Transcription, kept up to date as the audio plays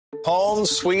Home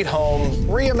sweet home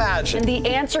reimagined. And the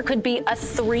answer could be a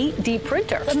 3D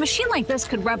printer. A machine like this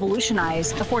could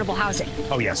revolutionize affordable housing.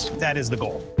 Oh, yes, that is the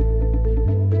goal.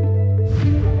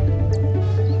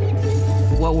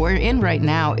 What we're in right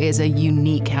now is a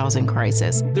unique housing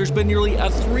crisis. There's been nearly a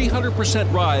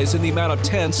 300% rise in the amount of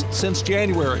tents since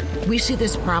January. We see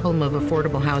this problem of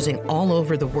affordable housing all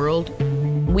over the world.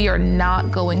 We are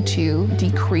not going to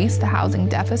decrease the housing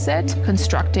deficit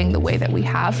constructing the way that we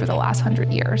have for the last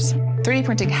 100 years. 3D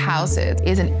printing houses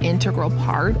is an integral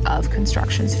part of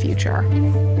construction's future.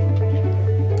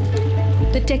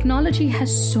 The technology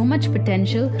has so much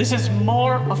potential. This is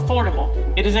more affordable.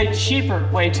 It is a cheaper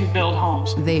way to build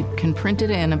homes. They can print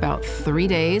it in about 3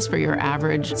 days for your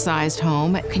average sized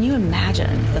home. Can you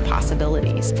imagine the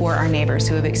possibilities for our neighbors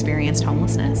who have experienced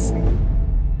homelessness?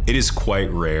 It is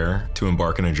quite rare to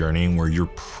embark on a journey where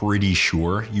you're pretty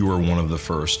sure you are one of the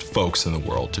first folks in the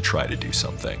world to try to do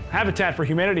something. Habitat for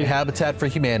Humanity. Habitat for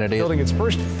Humanity. Building its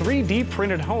first 3D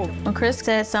printed home. When Chris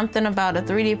said something about a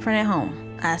 3D printed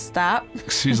home, I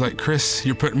stopped. She's like, Chris,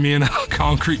 you're putting me in a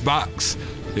concrete box.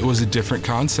 It was a different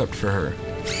concept for her.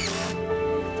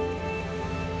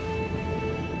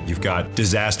 You've got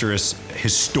disastrous,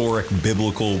 historic,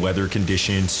 biblical weather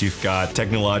conditions. You've got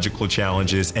technological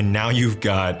challenges. And now you've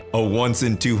got a once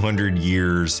in 200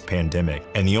 years pandemic.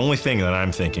 And the only thing that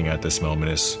I'm thinking at this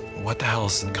moment is, what the hell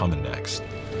is coming next?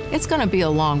 It's going to be a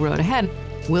long road ahead.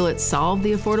 Will it solve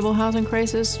the affordable housing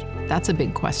crisis? That's a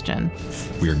big question.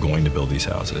 We are going to build these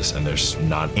houses, and there's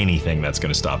not anything that's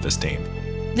going to stop this team.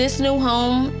 This new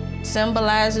home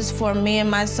symbolizes for me and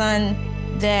my son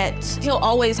that he'll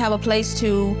always have a place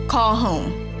to call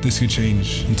home. This could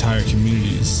change entire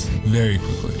communities very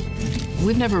quickly.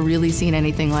 We've never really seen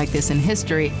anything like this in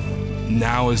history.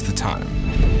 Now is the time.